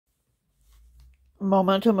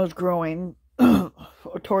Momentum is growing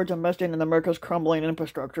towards investing in America's crumbling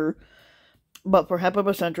infrastructure, but for half of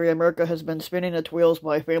a century, America has been spinning its wheels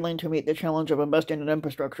by failing to meet the challenge of investing in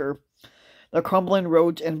infrastructure. The crumbling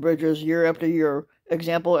roads and bridges year after year,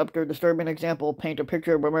 example after disturbing example, paint a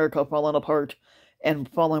picture of America falling apart and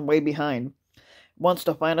falling way behind. Once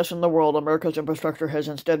the finest in the world, America's infrastructure has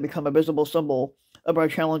instead become a visible symbol of our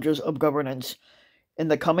challenges of governance. In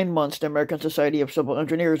the coming months, the American Society of Civil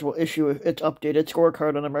Engineers will issue its updated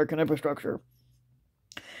scorecard on American infrastructure.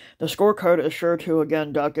 The scorecard is sure to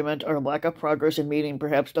again document our lack of progress in meeting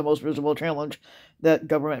perhaps the most visible challenge that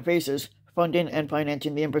government faces, funding and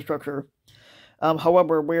financing the infrastructure.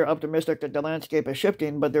 However, we are optimistic that the landscape is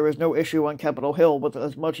shifting, but there is no issue on Capitol Hill with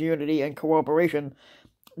as much unity and cooperation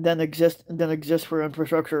than exists for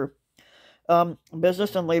infrastructure.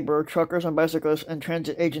 Business and labor, truckers and bicyclists, and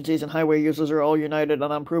transit agencies and highway users are all united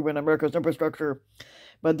on improving America's infrastructure.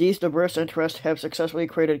 But these diverse interests have successfully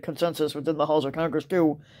created consensus within the halls of Congress,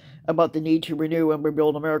 too, about the need to renew and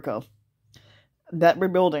rebuild America. That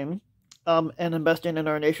rebuilding and investing in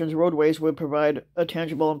our nation's roadways would provide a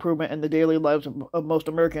tangible improvement in the daily lives of most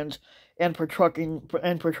Americans, and for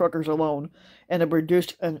truckers alone, and at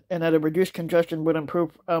a reduced congestion would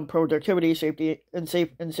improve productivity, safety,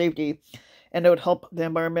 and it would help the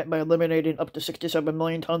environment by eliminating up to 67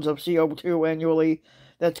 million tons of CO2 annually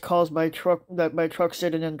that's caused by trucks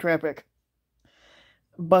sitting in traffic.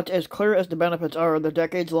 But as clear as the benefits are, the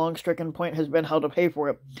decades-long stricken point has been how to pay for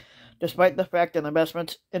it. Despite the fact that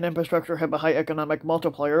investments in infrastructure have a high economic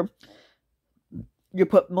multiplier, you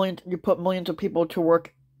put millions of people to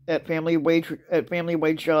work at family wage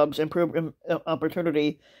jobs, improve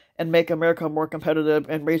opportunity, and make America more competitive,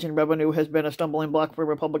 and raising revenue has been a stumbling block for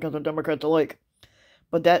Republicans and Democrats alike.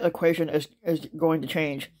 But that equation is going to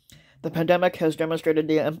change. The pandemic has demonstrated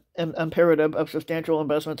the imperative of substantial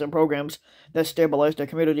investments in programs that stabilize their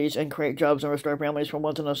communities and create jobs and restore families from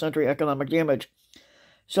once-in-a-century economic damage.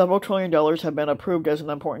 Several $1 trillion have been approved as an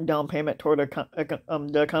important down payment toward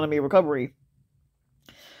the economy recovery.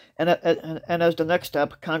 And as the next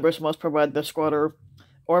step, Congress must provide the squatter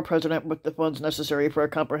or president with the funds necessary for a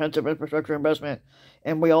comprehensive infrastructure investment,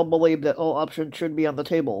 and we all believe that all options should be on the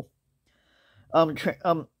table.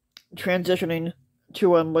 Transitioning to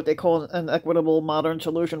what they call an equitable modern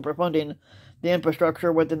solution for funding the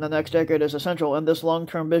infrastructure within the next decade is essential, and this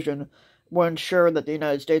long-term vision will ensure that the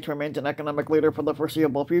United States remains an economic leader for the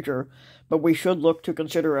foreseeable future. But we should look to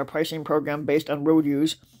consider a pricing program based on road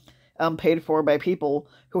use, paid for by people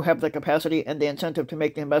who have the capacity and the incentive to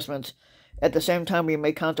make the investments. At the same time, we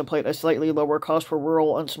may contemplate a slightly lower cost for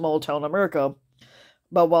rural and small-town America.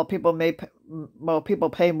 But while people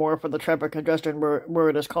pay more for the traffic congestion where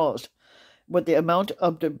it is caused, with the amount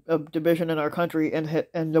of division in our country and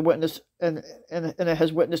it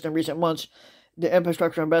has witnessed in recent months, the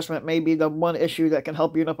infrastructure investment may be the one issue that can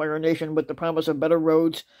help unify our nation, with the promise of better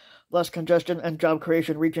roads, less congestion, and job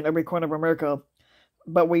creation reaching every corner of America.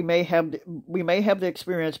 But we may have the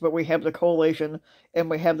experience, but we have the coalition, and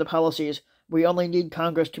we have the policies. We only need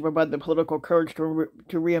Congress to provide the political courage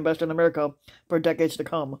to reinvest in America for decades to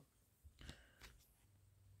come.